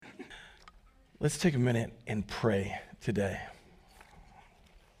Let's take a minute and pray today.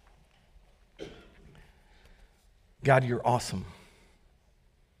 God, you're awesome.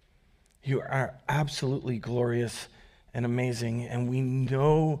 You are absolutely glorious and amazing, and we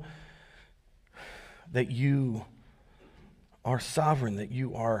know that you are sovereign, that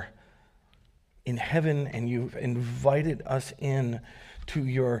you are in heaven, and you've invited us in to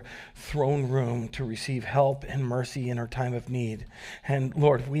your throne room to receive help and mercy in our time of need. And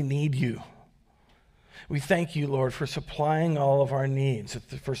Lord, we need you. We thank you, Lord, for supplying all of our needs,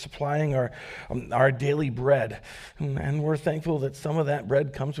 for supplying our daily bread. And we're thankful that some of that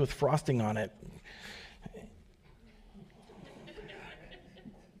bread comes with frosting on it.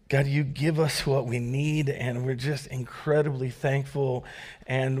 God, you give us what we need, and we're just incredibly thankful.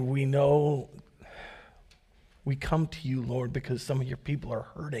 And we know we come to you, Lord, because some of your people are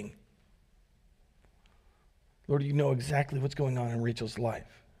hurting. Lord, you know exactly what's going on in Rachel's life,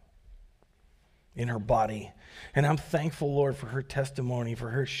 in her body. And I'm thankful, Lord, for her testimony, for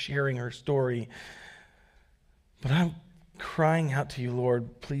her sharing her story. But I'm crying out to you,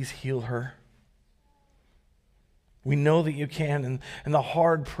 Lord, please heal her. We know that you can, and the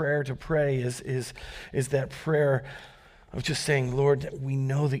hard prayer to pray is that prayer of just saying, Lord, we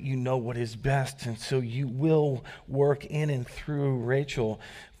know that you know what is best, and so you will work in and through Rachel,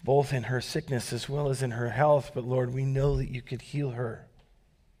 both in her sickness as well as in her health. But Lord, we know that you could heal her.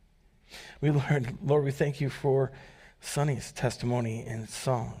 Lord, we thank you for Sonny's testimony and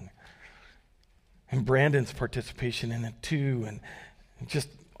song, and Brandon's participation in it too, and just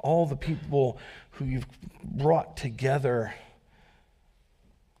all the people who you've brought together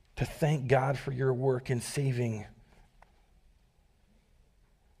to thank God for your work in saving.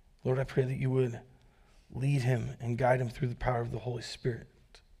 Lord, I pray that you would lead him and guide him through the power of the Holy Spirit.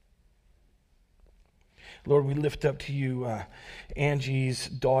 Lord, we lift up to you Angie's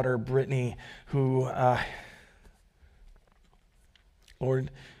daughter, Brittany, who, Lord,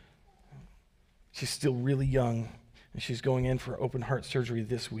 she's still really young, and she's going in for open heart surgery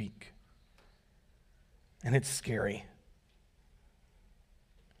this week. And it's scary.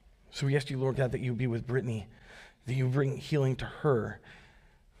 So we ask you, Lord God, that you would be with Brittany, that you bring healing to her,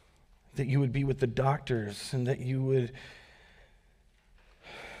 that you would be with the doctors, and that you would,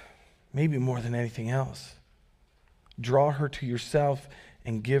 maybe more than anything else, draw her to yourself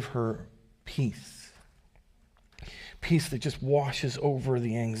and give her peace. Peace that just washes over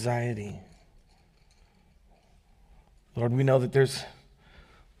the anxiety. Lord, we know that there's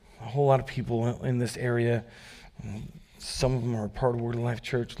a whole lot of people in this area. Some of them are part of Word of Life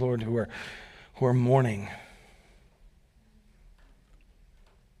Church, Lord, who are mourning.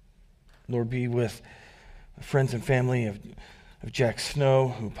 Lord, be with friends and family of Jack Snow,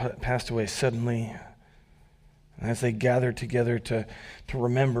 who passed away suddenly. And as they gather together to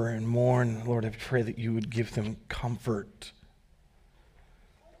remember and mourn, Lord, I pray that you would give them comfort,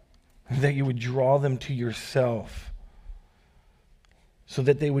 that you would draw them to yourself, so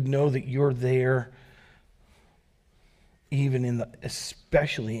that they would know that you're there,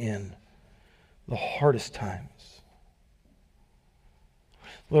 especially in the hardest times.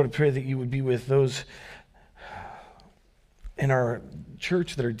 Lord, I pray that you would be with those in our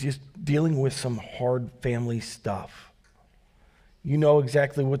church that are just dealing with some hard family stuff. You know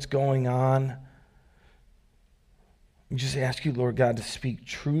exactly what's going on. We just ask you, Lord God, to speak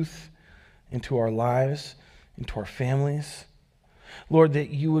truth into our lives, into our families. Lord,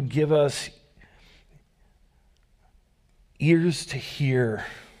 that you would give us ears to hear,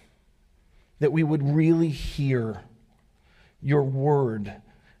 that we would really hear your word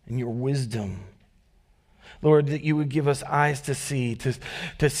and your wisdom. Lord, that you would give us eyes to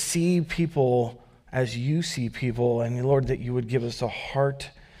see people as you see people, and Lord, that you would give us a heart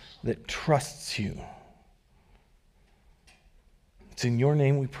that trusts you. It's in your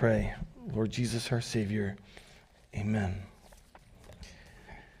name we pray, Lord Jesus, our Savior. Amen.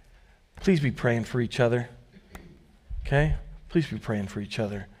 Please be praying for each other, okay? Please be praying for each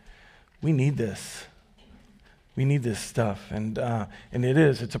other. We need this. We need this stuff, and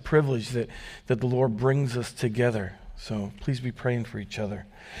it's a privilege that the Lord brings us together. So please be praying for each other.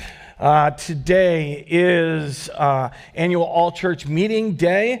 Today is annual all-church meeting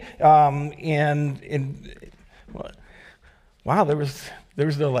day, wow, there was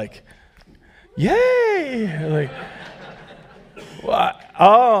no like, yay,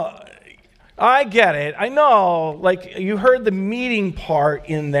 oh. I get it. I know, you heard the meeting part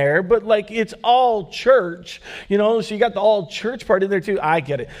in there, but it's all church, so you got the all church part in there too. I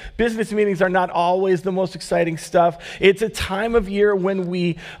get it. Business meetings are not always the most exciting stuff. It's a time of year when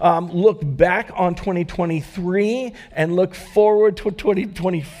we look back on 2023 and look forward to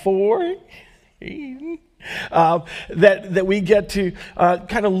 2024. that we get to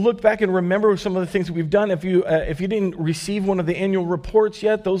kind of look back and remember some of the things that we've done. If you didn't receive one of the annual reports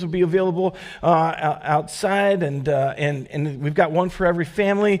yet, those will be available outside, and we've got one for every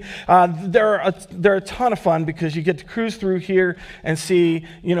family. They're a ton of fun because you get to cruise through here and see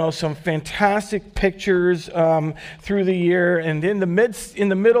some fantastic pictures through the year, and in the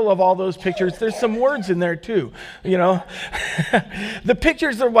middle of all those pictures, there's some words in there too. The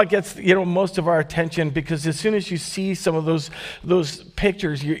pictures are what gets most of our attention, because as soon as you see some of those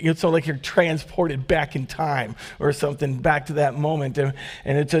pictures, it's like you're transported back in time or something, back to that moment, and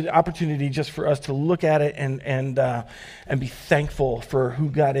it's an opportunity just for us to look at it and be thankful for who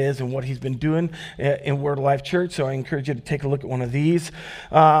God is and what He's been doing in Word of Life Church. So I encourage you to take a look at one of these.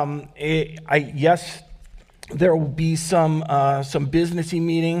 Yes, there will be some businessy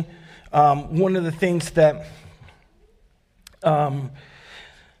meeting. One of the things that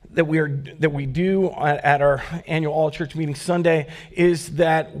we do at our annual all church meeting Sunday is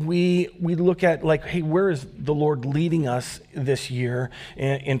that we look at, like, hey, where is the Lord leading us this year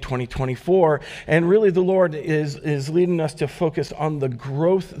in 2024? And really the Lord is leading us to focus on the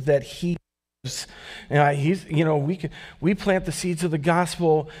growth that He gives. We plant the seeds of the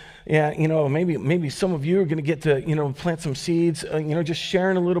gospel. Yeah, maybe some of you are going to get to, plant some seeds, just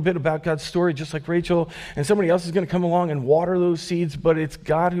sharing a little bit about God's story, just like Rachel, and somebody else is going to come along and water those seeds, but it's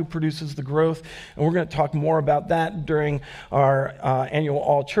God who produces the growth, and we're going to talk more about that during our annual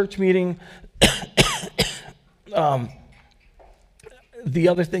all-church meeting. The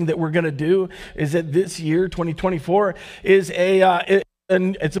other thing that we're going to do is that this year, 2024, is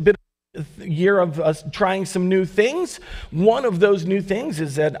it's a bit year of us trying some new things. One of those new things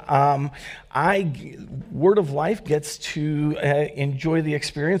is that Word of Life gets to enjoy the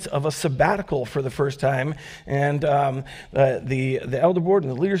experience of a sabbatical for the first time, and the elder board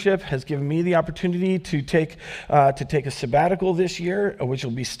and the leadership has given me the opportunity to take a sabbatical this year, which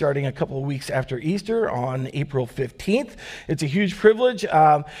will be starting a couple of weeks after Easter on April 15th. It's a huge privilege.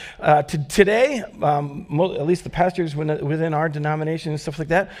 Today, at least the pastors within our denomination and stuff like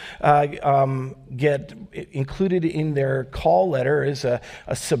that get included in their call letter as a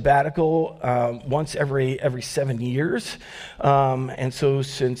sabbatical once every 7 years. And so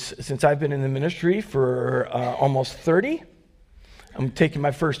since I've been in the ministry for almost 30, I'm taking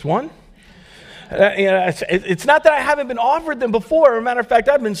my first one. It's not that I haven't been offered them before. As a matter of fact,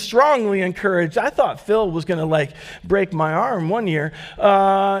 I've been strongly encouraged. I thought Phil was going to break my arm one year.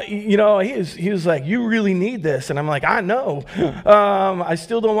 He was like, "You really need this," and I'm like, "I know." I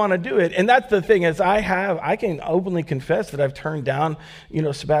still don't want to do it, and that's the thing is I can openly confess that I've turned down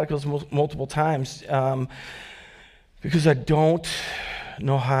sabbaticals multiple times because I don't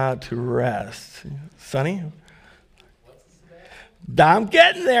know how to rest. Sonny? I'm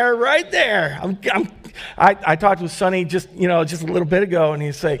getting there, right there. I talked with Sonny just a little bit ago, and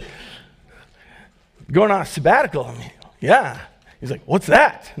he's like, "Going on a sabbatical?" I mean, yeah. He's like, "What's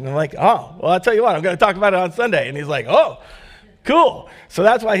that?" And I'm like, "Oh, well, I'll tell you what, I'm going to talk about it on Sunday." And he's like, "Oh, cool." So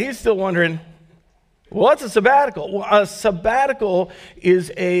that's why he's still wondering, what's a sabbatical? Well, a sabbatical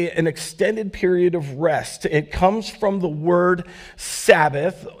is an extended period of rest. It comes from the word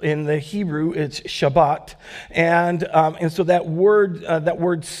Sabbath. In the Hebrew, it's Shabbat, and so that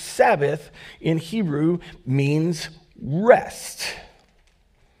word Sabbath in Hebrew means rest.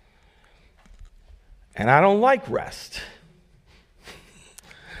 And I don't like rest.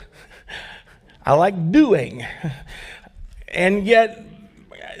 I like doing, and yet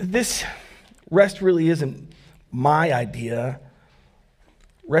this rest really isn't my idea.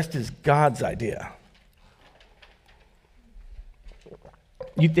 Rest is God's idea.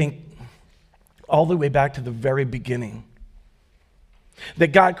 You think all the way back to the very beginning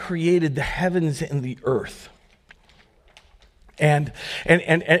that God created the heavens and the earth, and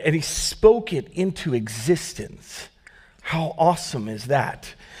He spoke it into existence. How awesome is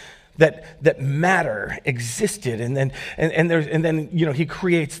that? That matter existed, and then He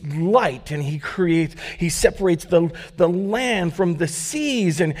creates light, and He separates the land from the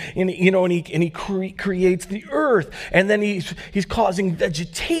seas, and He creates the earth, and then He's causing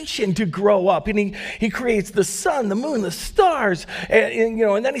vegetation to grow up, and He creates the sun, the moon, the stars,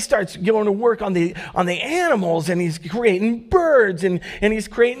 and then He starts going to work on the animals, and He's creating birds, and He's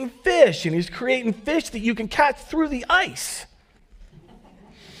creating fish, that you can catch through the ice.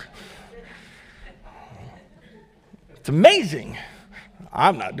 It's amazing.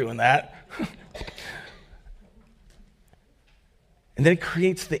 I'm not doing that. And then He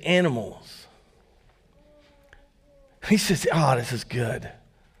creates the animals. He says, "Oh, this is good."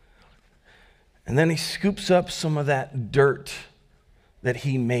 And then He scoops up some of that dirt that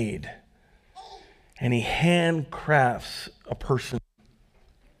He made, and he handcrafts a person.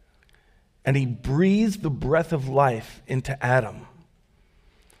 And he breathes the breath of life into Adam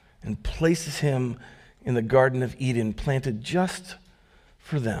and places him in the Garden of Eden, planted just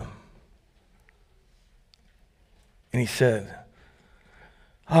for them. And he said,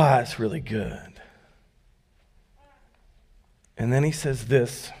 that's really good. And then he says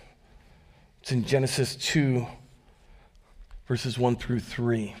this. It's in Genesis 2, verses 1 through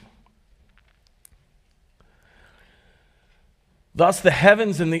 3. Thus the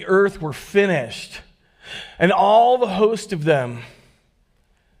heavens and the earth were finished, and all the host of them.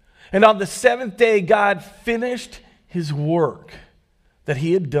 And on the seventh day, God finished his work that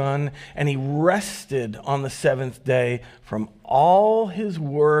he had done, and he rested on the seventh day from all his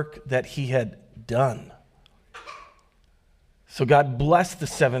work that he had done. So God blessed the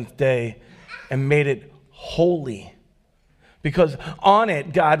seventh day and made it holy, because on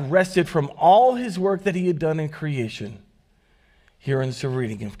it God rested from all his work that he had done in creation. Here ends the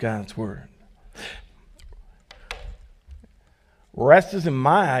reading of God's word. Rest isn't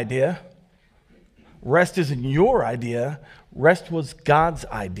my idea. Rest isn't your idea. Rest was God's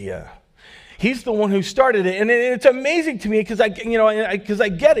idea. He's the one who started it. And it's amazing to me because I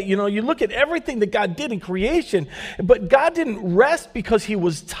get it. You look at everything that God did in creation, but God didn't rest because he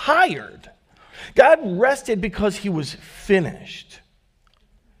was tired. God rested because he was finished.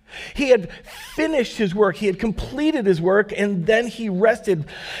 He had finished his work. He had completed his work, and then he rested.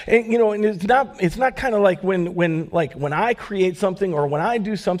 And and it's not kind of like when I create something or when I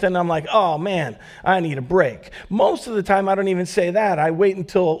do something, I'm like, oh man, I need a break. Most of the time, I don't even say that. I wait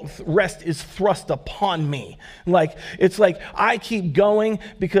until rest is thrust upon me. It's like I keep going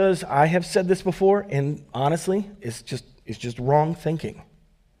because I have said this before, and honestly, it's just wrong thinking.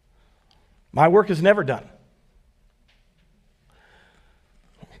 My work is never done.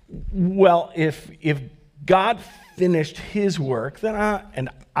 Well, if God finished his work, and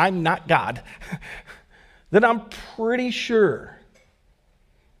I'm not God, then I'm pretty sure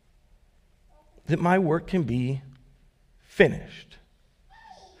that my work can be finished.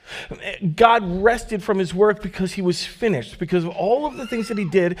 God rested from his work because he was finished, because of all of the things that he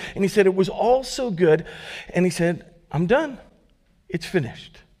did, and he said it was all so good, and he said, I'm done. It's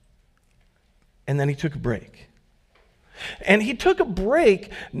finished. And then he took a break. And he took a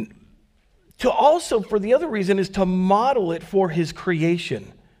break to also, for the other reason, is to model it for his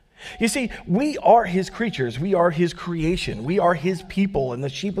creation. You see, we are his creatures. We are his creation. We are his people and the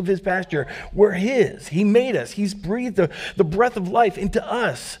sheep of his pasture. We're his. He made us. He's breathed the breath of life into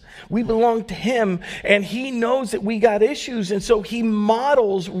us. We belong to him, and he knows that we got issues, and so he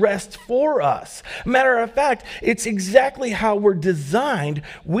models rest for us. Matter of fact, it's exactly how we're designed.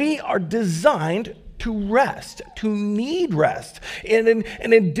 We are designed to rest, to need rest, and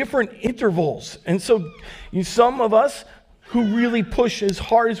in different intervals. And so some of us who really push as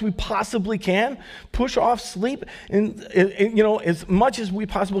hard as we possibly can, push off sleep, and as much as we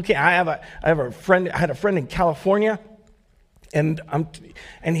possibly can. I had a friend in California, and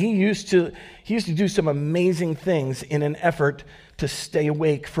he used to do some amazing things in an effort to stay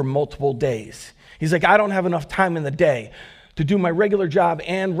awake for multiple days. He's like, I don't have enough time in the day to do my regular job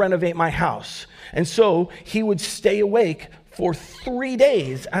and renovate my house. And so he would stay awake for 3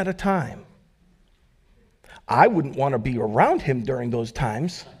 days at a time. I wouldn't want to be around him during those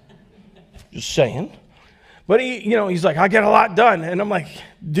times. Just saying. But he's like, I get a lot done. And I'm like,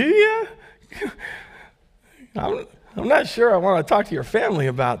 do you? I'm not sure I want to talk to your family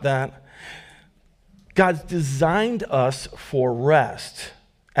about that. God's designed us for rest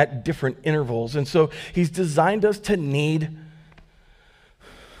at different intervals. And so he's designed us to need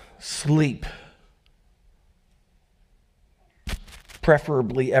sleep,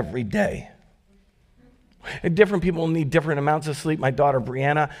 preferably every day. Different people need different amounts of sleep. My daughter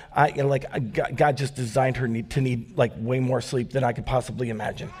Brianna, God just designed her to need like way more sleep than I could possibly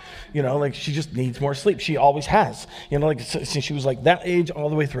imagine. She just needs more sleep. She always has. Since she was like that age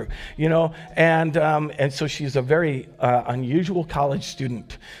all the way through. And so she's a very unusual college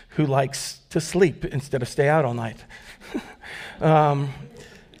student who likes to sleep instead of stay out all night. But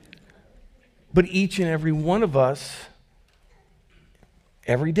each and every one of us,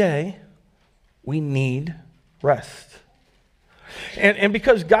 every day, we need rest. And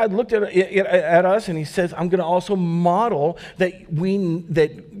because God looked at us and he says, I'm going to also model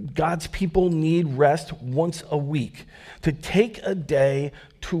that God's people need rest once a week, to take a day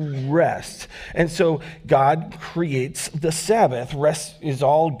to rest. And so God creates the Sabbath. Rest is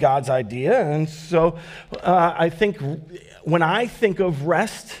all God's idea. And so I think when I think of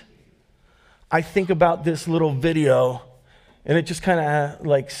rest, I think about this little video And it just kind of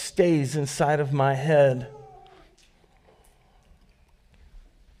like stays inside of my head.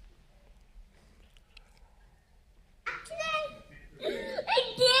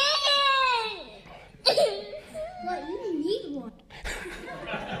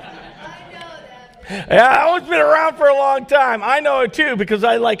 Yeah, that one's been around for a long time. I know it too because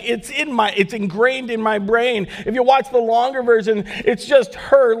it's ingrained in my brain. If you watch the longer version, it's just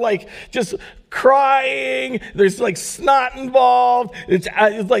her like just crying. There's like snot involved. It's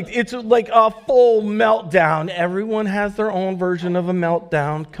like a full meltdown. Everyone has their own version of a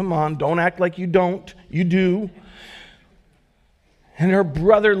meltdown. Come on, don't act like you don't. You do. And her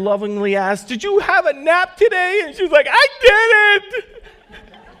brother lovingly asked, "Did you have a nap today?" And she's like, "I didn't."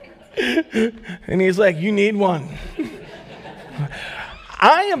 And he's like, "You need one."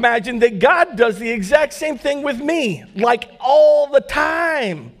 I imagine that God does the exact same thing with me, like all the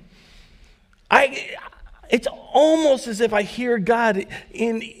time. It's almost as if I hear God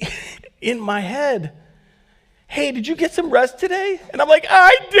in my head. "Hey, did you get some rest today?" And I'm like,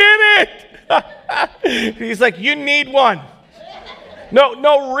 "I didn't." He's like, "You need one."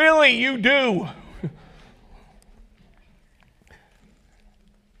 No, really, you do.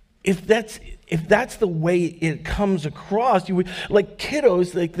 If that's the way it comes across, you would, like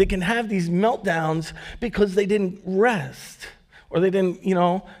kiddos, they can have these meltdowns because they didn't rest or they didn't,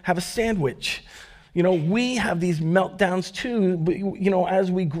 have a sandwich. We have these meltdowns too, but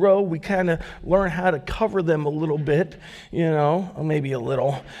as we grow, we kind of learn how to cover them a little bit, or maybe a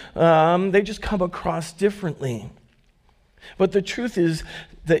little. They just come across differently. But the truth is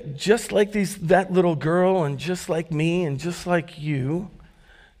that just like that little girl and just like me and just like you,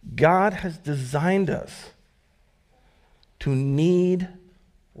 God has designed us to need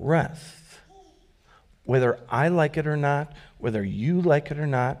rest. Whether I like it or not, whether you like it or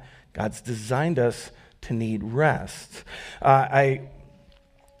not, God's designed us to need rest.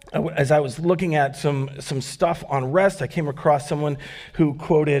 As I was looking at some stuff on rest, I came across someone who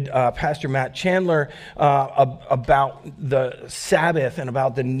quoted Pastor Matt Chandler about the Sabbath and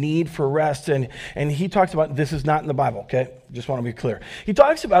about the need for rest, and he talks about, this is not in the Bible, okay? Just want to be clear. He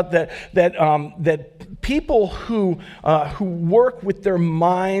talks about that people who work with their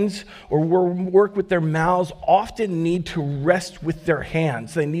minds or work with their mouths often need to rest with their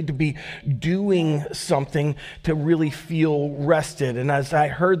hands. They need to be doing something to really feel rested. And as I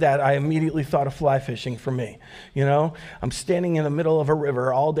heard that, I immediately thought of fly fishing for me. I'm standing in the middle of a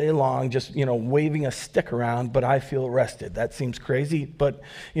river all day long, just waving a stick around, but I feel rested. That seems crazy, but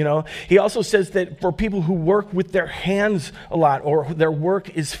he also says that for people who work with their hands a lot, or their work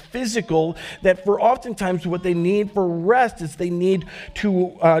is physical, that for oftentimes what they need for rest is they need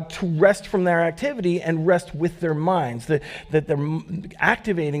to rest from their activity and rest with their minds. That they're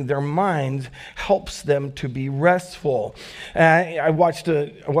activating their minds helps them to be restful. I watched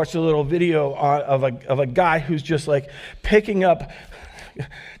a little video of a guy who's just like picking up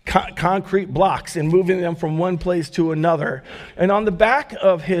concrete blocks and moving them from one place to another. And on the back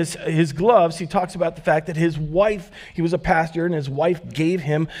of his gloves, he talks about the fact that his wife, he was a pastor, and his wife gave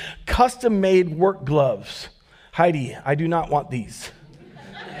him custom-made work gloves. Heidi, I do not want these.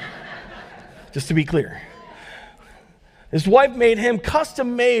 Just to be clear. His wife made him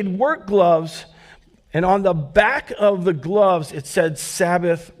custom-made work gloves, and on the back of the gloves, it said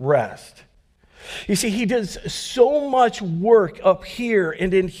Sabbath rest. You see, he does so much work up here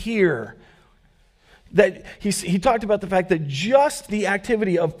and in here that he talked about the fact that just the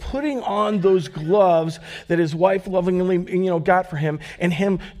activity of putting on those gloves that his wife lovingly got for him, and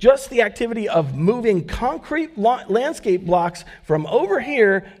him just the activity of moving concrete landscape blocks from over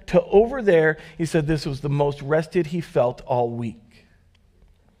here to over there, he said this was the most rested he felt all week.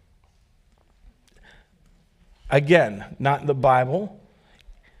 Again, not in the Bible.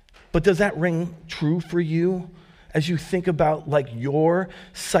 But does that ring true for you as you think about like your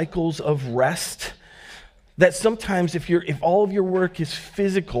cycles of rest? That sometimes if all of your work is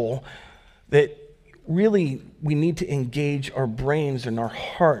physical, that really we need to engage our brains and our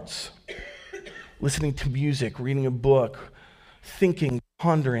hearts, listening to music, reading a book, thinking,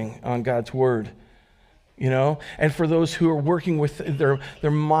 pondering on God's word. And for those who are working with their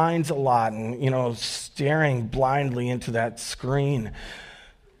minds a lot and staring blindly into that screen,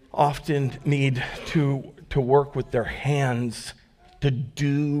 often need to work with their hands to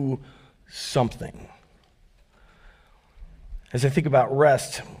do something. As I think about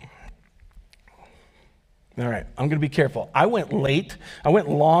rest, all right, I'm going to be careful. I went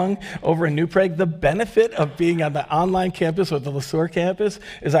long over in New Prague. The benefit of being on the online campus with the Sueur campus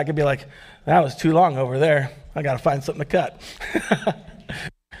is I could be like, that was too long over there. I got to find something to cut.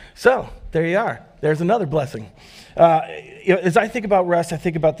 So there you are. There's another blessing. As I think about rest, I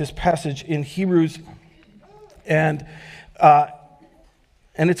think about this passage in Hebrews, and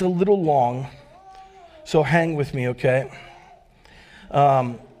it's a little long, so hang with me, okay?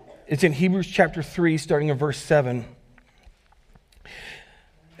 It's in Hebrews chapter 3, starting in verse 7.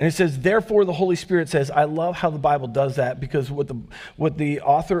 And it says, therefore the Holy Spirit says, I love how the Bible does that, because what the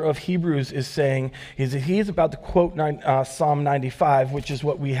author of Hebrews is saying is that he is about to quote Psalm 95, which is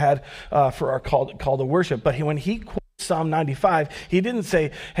what we had for our call to worship. But when he quotes Psalm 95, he didn't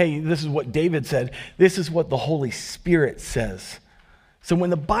say, hey, this is what David said. This is what the Holy Spirit says. So when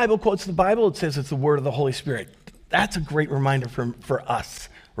the Bible quotes the Bible, it says it's the word of the Holy Spirit. That's a great reminder for us,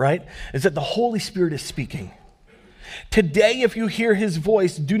 right? Is that the Holy Spirit is speaking. Today, if you hear his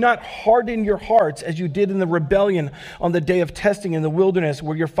voice, do not harden your hearts as you did in the rebellion on the day of testing in the wilderness,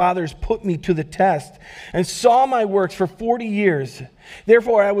 where your fathers put me to the test and saw my works for 40 years.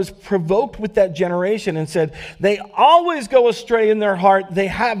 Therefore, I was provoked with that generation and said, they always go astray in their heart. They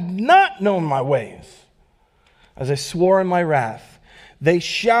have not known my ways. As I swore in my wrath, they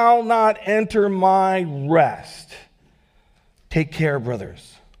shall not enter my rest. Take care,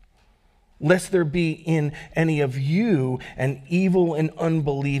 brothers, lest there be in any of you an evil and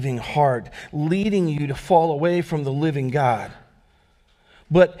unbelieving heart, leading you to fall away from the living God.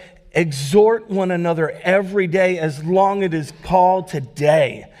 But exhort one another every day, as long as it is called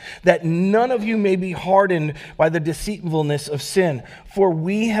today, that none of you may be hardened by the deceitfulness of sin. For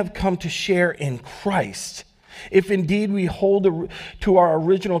we have come to share in Christ, if indeed we hold to our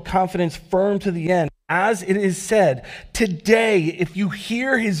original confidence firm to the end. As it is said, today, if you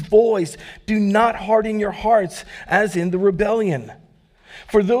hear his voice, do not harden your hearts as in the rebellion.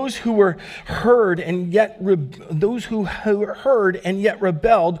 For those who were heard and yet rebelled,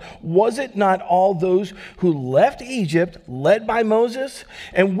 was it not all those who left Egypt, led by Moses,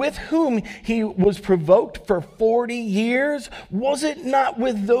 and with whom he was provoked for 40 years? Was it not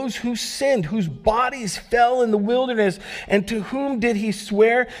with those who sinned, whose bodies fell in the wilderness, and to whom did he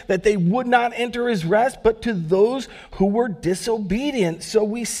swear that they would not enter his rest, but to those who were disobedient? So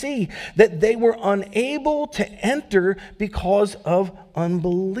we see that they were unable to enter because of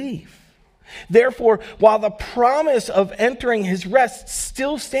unbelief. Therefore, while the promise of entering his rest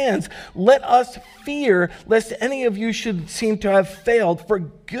still stands, let us fear lest any of you should seem to have failed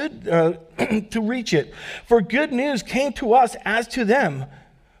to reach it. For good news came to us as to them,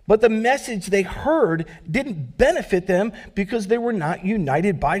 but the message they heard didn't benefit them, because they were not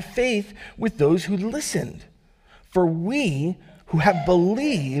united by faith with those who listened. For we who have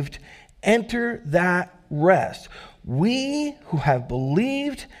believed enter that rest. We who have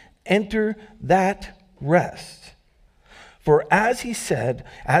believed enter that rest. For as he said,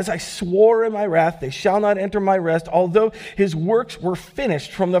 as I swore in my wrath, they shall not enter my rest, although his works were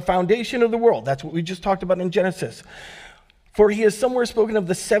finished from the foundation of the world. That's what we just talked about in Genesis. For he has somewhere spoken of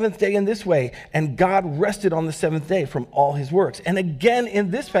the seventh day in this way, and God rested on the seventh day from all his works. And again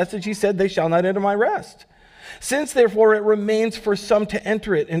in this passage he said, they shall not enter my rest. Since, therefore, it remains for some to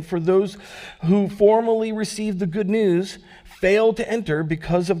enter it, and for those who formerly received the good news failed to enter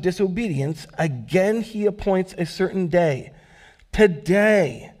because of disobedience, again he appoints a certain day,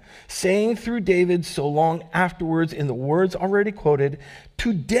 today, saying through David so long afterwards in the words already quoted,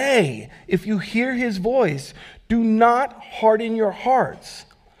 today, if you hear his voice, do not harden your hearts.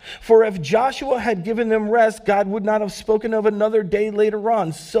 For if Joshua had given them rest, God would not have spoken of another day later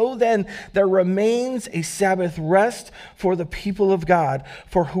on. So then there remains a Sabbath rest for the people of God.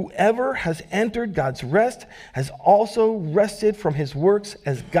 For whoever has entered God's rest has also rested from his works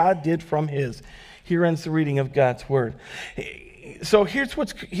as God did from his. Here ends the reading of God's word. So here's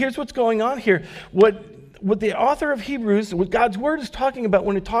what's going on here. What the author of Hebrews, what God's word is talking about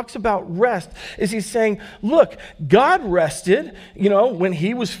when it talks about rest, is he's saying, look, God rested, when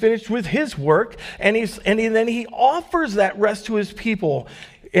he was finished with his work, and then he offers that rest to his people.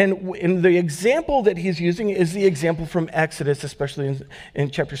 And the example that he's using is the example from Exodus, especially in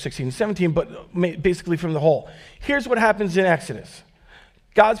chapter 16 and 17, but basically from the whole. Here's what happens in Exodus.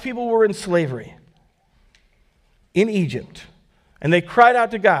 God's people were in slavery in Egypt, and they cried out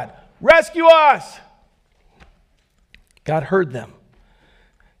to God, rescue us! God heard them.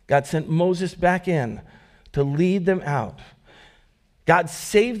 God sent Moses back in to lead them out. God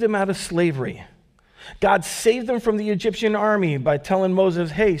saved them out of slavery. God saved them from the Egyptian army by telling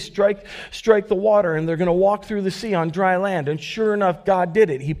Moses, hey, strike the water, and they're going to walk through the sea on dry land. And sure enough, God did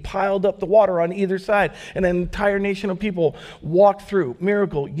it. He piled up the water on either side, and an entire nation of people walked through.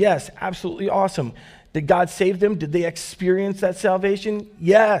 Miracle, yes, absolutely awesome. Did God save them? Did they experience that salvation?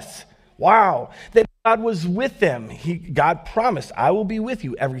 Yes. Wow. Then God was with them. God promised, I will be with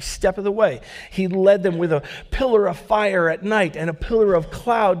you every step of the way. He led them with a pillar of fire at night and a pillar of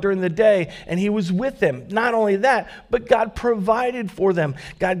cloud during the day, and he was with them. Not only that, but God provided for them.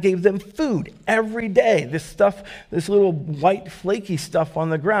 God gave them food every day. This little white flaky stuff on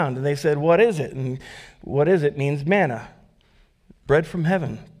the ground. And they said, what is it? And what is it means manna, bread from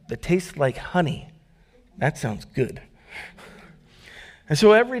heaven that tastes like honey. That sounds good. And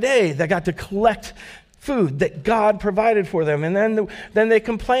so every day they got to collect food that God provided for them. And then they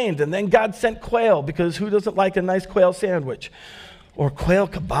complained. And then God sent quail, because who doesn't like a nice quail sandwich? Or quail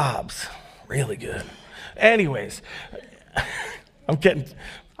kebabs. Really good. Anyways,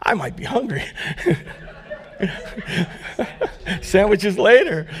 I might be hungry. Sandwiches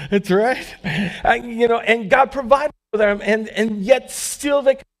later. That's right. And God provided for them. And yet still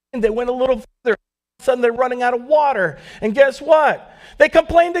they went a little further. All of a sudden they're running out of water. And guess what? They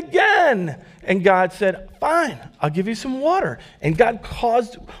complained again. And God said, fine, I'll give you some water. And God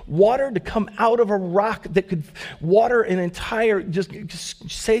caused water to come out of a rock that could water an entire,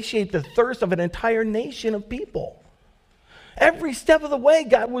 just satiate the thirst of an entire nation of people. Every step of the way,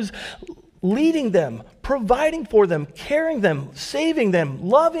 God was leading them, providing for them, caring them, saving them,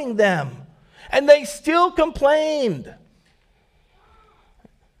 loving them. And they still complained.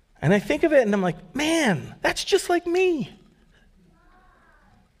 And I think of it and I'm like, man, that's just like me.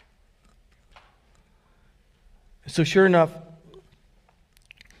 So sure enough,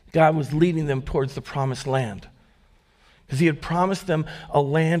 God was leading them towards the promised land, because he had promised them a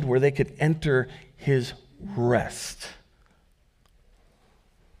land where they could enter his rest.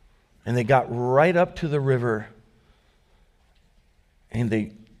 And they got right up to the river, and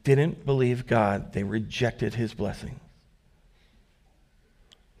they didn't believe God. They rejected his blessing.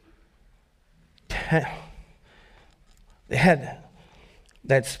 They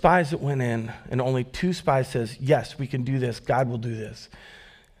had spies that went in, and only 2 spies says, yes, we can do this. God will do this.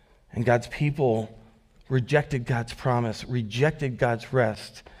 And God's people rejected God's promise, rejected God's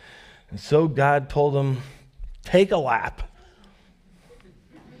rest. And so God told them, take a lap.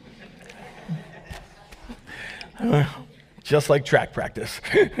 Just like track practice.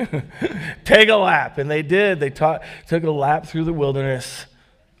 Take a lap. And they did. They took a lap through the wilderness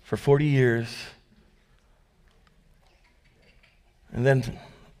for 40 years. And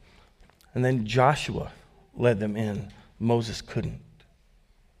then Joshua led them in. Moses couldn't.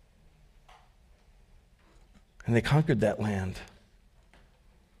 And they conquered that land.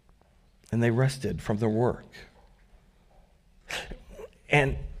 And they rested from their work.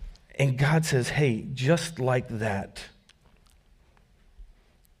 And God says, hey, just like that,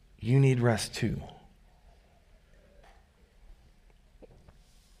 you need rest too.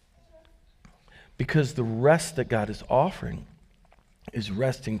 Because the rest that God is offering is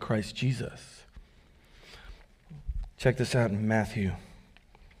rest in Christ Jesus. Check this out in Matthew.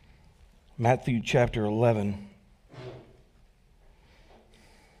 Matthew chapter 11.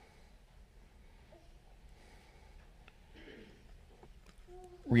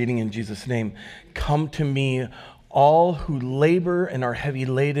 Reading in Jesus' name. Come to me, all who labor and are heavy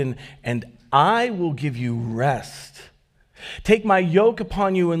laden, and I will give you rest. Take my yoke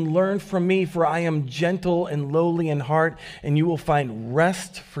upon you and learn from me, for I am gentle and lowly in heart, and you will find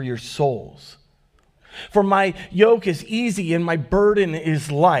rest for your souls. For my yoke is easy and my burden is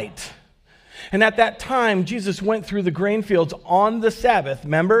light. And at that time, Jesus went through the grain fields on the Sabbath.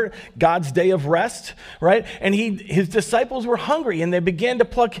 Remember, God's day of rest, right? And his disciples were hungry, and they began to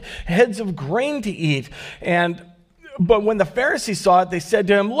pluck heads of grain to eat. But when the Pharisees saw it, they said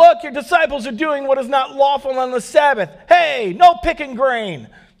to him, look, your disciples are doing what is not lawful on the Sabbath. Hey, no picking grain.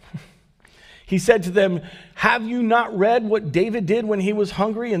 He said to them, have you not read what David did when he was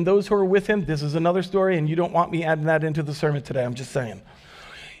hungry and those who were with him? This is another story, and you don't want me adding that into the sermon today. I'm just saying.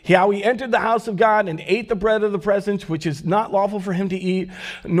 How he entered the house of God and ate the bread of the presence, which is not lawful for him to eat,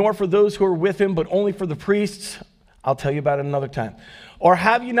 nor for those who are with him, but only for the priests. I'll tell you about it another time. Or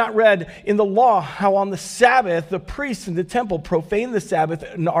have you not read in the law how on the Sabbath the priests in the temple profane the Sabbath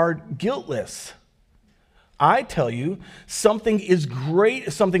and are guiltless? I tell you, something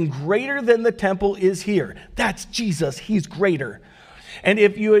greater than the temple is here. That's Jesus. He's greater. And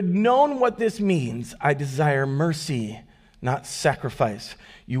if you had known what this means, I desire mercy, not sacrifice,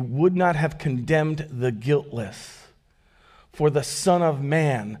 you would not have condemned the guiltless. For the Son of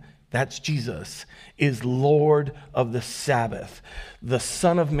Man, that's Jesus, is Lord of the Sabbath. The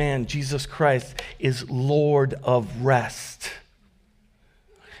Son of Man, Jesus Christ, is Lord of rest.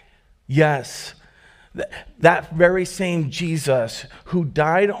 Yes, that very same Jesus who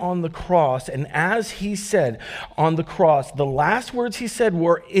died on the cross, and as he said on the cross, the last words he said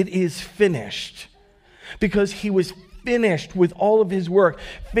were, "It is finished." because he was finished with all of his work,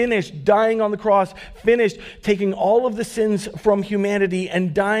 finished dying on the cross, finished taking all of the sins from humanity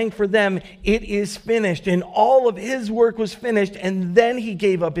and dying for them. It is finished, and all of his work was finished, and then he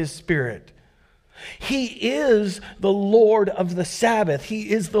gave up his spirit. He is the Lord of the Sabbath.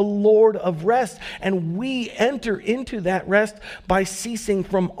 He is the Lord of rest, and we enter into that rest by ceasing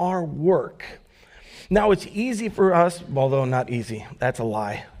from our work. Now, it's easy for us, although not easy, that's a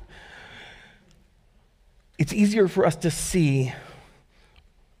lie. It's easier for us to see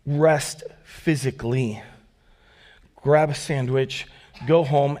rest physically. Grab a sandwich, go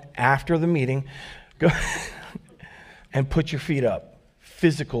home after the meeting, go and put your feet up.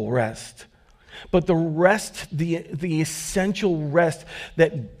 Physical rest. But the rest, the essential rest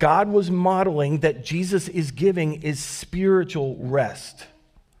that God was modeling, that Jesus is giving, is spiritual rest.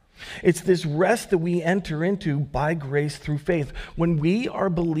 It's this rest that we enter into by grace through faith. When we are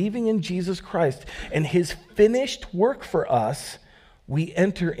believing in Jesus Christ and his finished work for us, we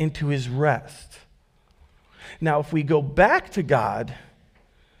enter into his rest. Now, if we go back to God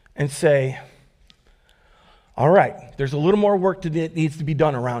and say, all right, there's a little more work that needs to be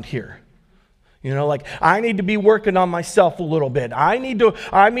done around here. You know, like, I need to be working on myself a little bit. I need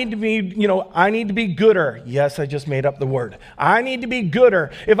to be gooder. Yes, I just made up the word. I need to be gooder.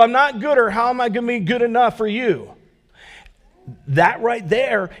 If I'm not gooder, how am I going to be good enough for you? That right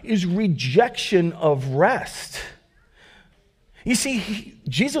there is rejection of rest. You see,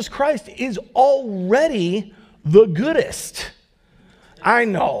 Jesus Christ is already the goodest. I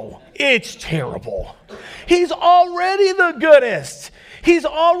know, it's terrible. He's already the goodest. He's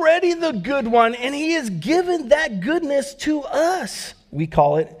already the good one, and he has given that goodness to us. We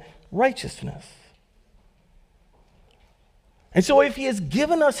call it righteousness. And so if he has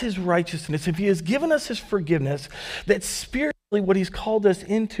given us his righteousness, if he has given us his forgiveness, that spiritually what he's called us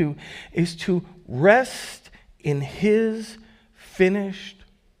into is to rest in his finished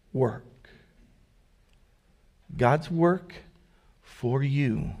work. God's work for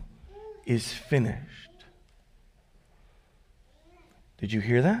you is finished. Did you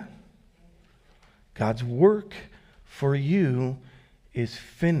hear that? God's work for you is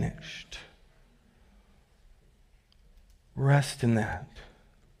finished. Rest in that.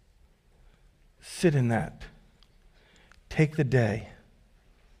 Sit in that. Take the day.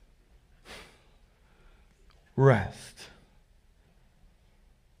 Rest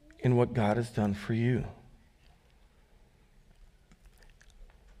in what God has done for you.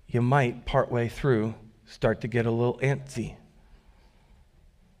 You might, partway through, start to get a little antsy.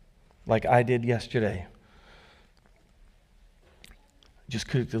 Like I did yesterday. Just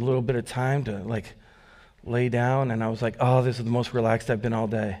took a little bit of time to lay down, and I was like, oh, this is the most relaxed I've been all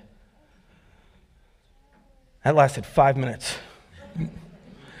day. That lasted 5 minutes.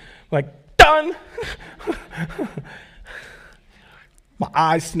 Done! My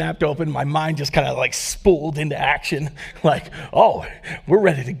eyes snapped open, my mind just kind of spooled into action. Oh, we're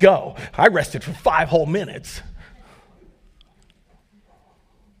ready to go. I rested for 5 whole minutes.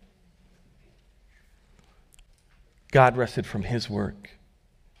 God rested from his work.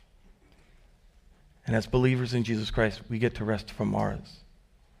 And as believers in Jesus Christ, we get to rest from ours.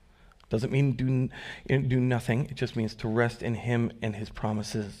 Doesn't mean do nothing. It just means to rest in him and his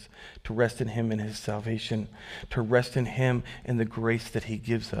promises, to rest in him and his salvation, to rest in him and the grace that he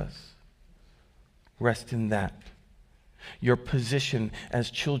gives us. Rest in that. Your position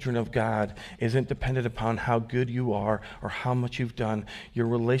as children of God isn't dependent upon how good you are or how much you've done. Your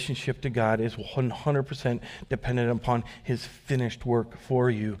relationship to God is 100% dependent upon his finished work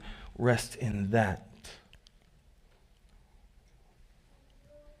for you. Rest in that.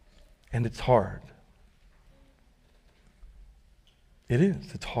 And it's hard. It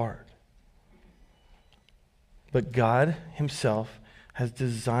is. It's hard. But God himself has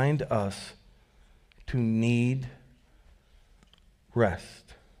designed us to need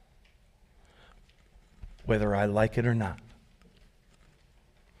rest, whether I like it or not.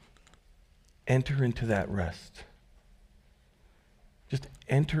 Enter into that rest. Just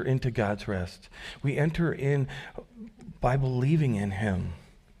enter into God's rest. We enter in by believing in him.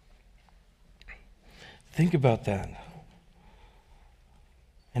 Think about that.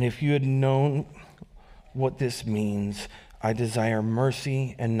 And if you had known what this means, I desire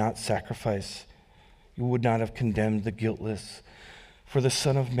mercy and not sacrifice, you would not have condemned the guiltless. For the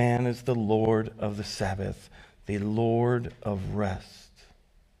Son of Man is the Lord of the Sabbath, the Lord of rest.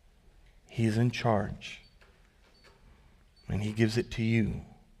 He is in charge, and he gives it to you.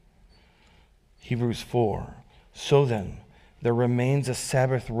 Hebrews 4. So then, there remains a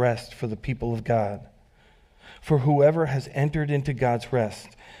Sabbath rest for the people of God. For whoever has entered into God's rest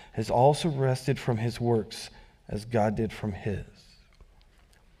has also rested from his works as God did from his.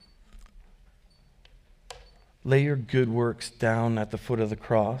 Lay your good works down at the foot of the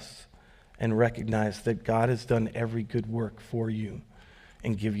cross and recognize that God has done every good work for you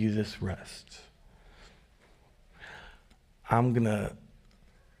and give you this rest.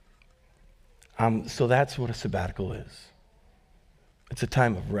 So that's what a sabbatical is. It's a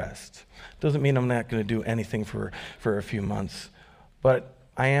time of rest. Doesn't mean I'm not going to do anything for a few months, but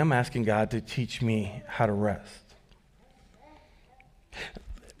I am asking God to teach me how to rest.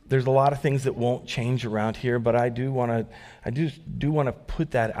 There's a lot of things that won't change around here, but I do want to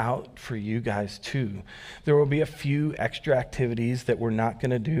put that out for you guys too. There will be a few extra activities that we're not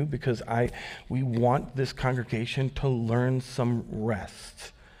going to do because we want this congregation to learn some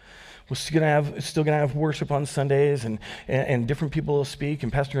rest. We're still gonna have worship on Sundays, and different people will speak,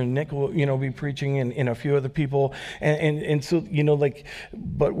 and Pastor Nick will be preaching, and a few other people, and so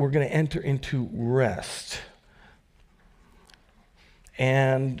but we're gonna enter into rest.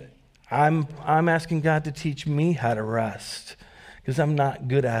 And I'm asking God to teach me how to rest because I'm not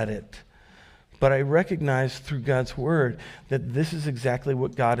good at it. But I recognize through God's word that this is exactly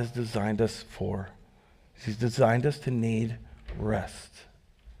what God has designed us for. He's designed us to need rest.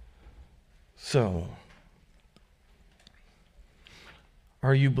 So,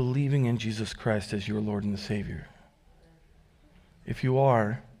 are you believing in Jesus Christ as your Lord and Savior? If you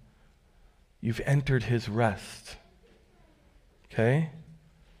are, you've entered his rest. Okay?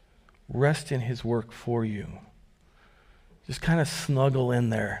 Rest in his work for you. Just kind of snuggle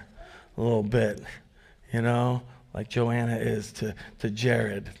in there a little bit, like Joanna is to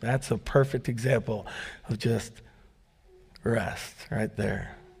Jared. That's a perfect example of just rest right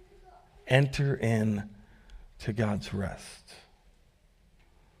there. Enter in to God's rest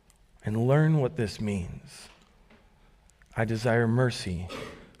and learn what this means. I desire mercy,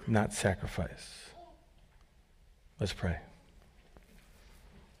 not sacrifice. Let's pray.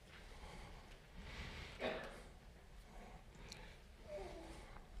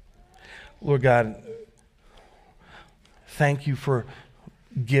 Lord God, thank you for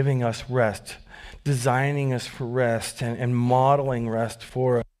giving us rest, designing us for rest, and modeling rest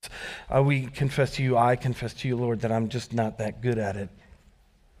for us. I confess to you, Lord, that I'm just not that good at it.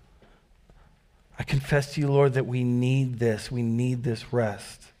 I confess to you, Lord, that we need this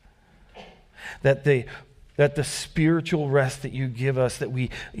rest. That the spiritual rest that you give us, that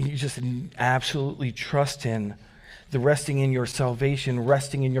you just absolutely trust in, the resting in your salvation,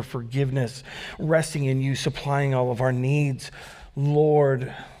 resting in your forgiveness, resting in you supplying all of our needs.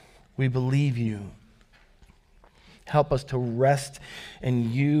 Lord, we believe you. Help us to rest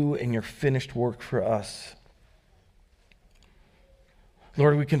in you and your finished work for us.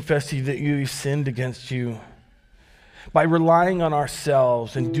 Lord, we confess to you that we've sinned against you by relying on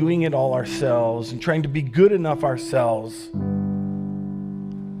ourselves and doing it all ourselves and trying to be good enough ourselves.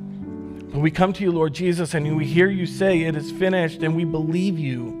 But we come to you, Lord Jesus, and we hear you say it is finished, and we believe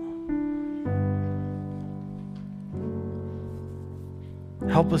you.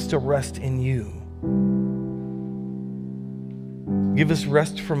 Help us to rest in you. Give us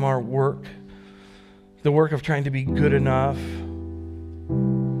rest from our work, the work of trying to be good enough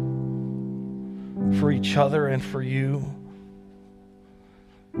for each other and for you.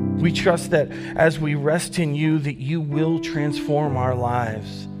 We trust that as we rest in you, that you will transform our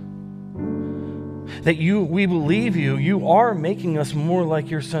lives. That we believe you. You are making us more like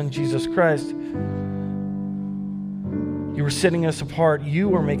your Son, Jesus Christ. You are setting us apart.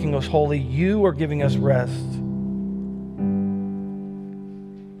 You are making us holy. You are giving us rest.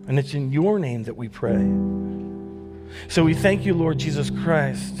 And it's in your name that we pray. So we thank you, Lord Jesus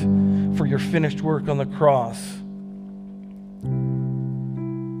Christ, for your finished work on the cross.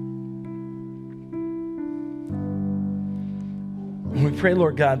 And we pray,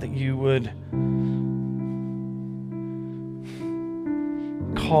 Lord God, that you would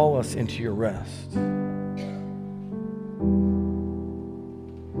call us into your rest.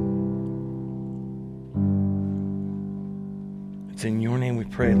 It's in your name we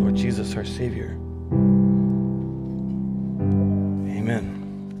pray, Lord Jesus, our Savior. Amen.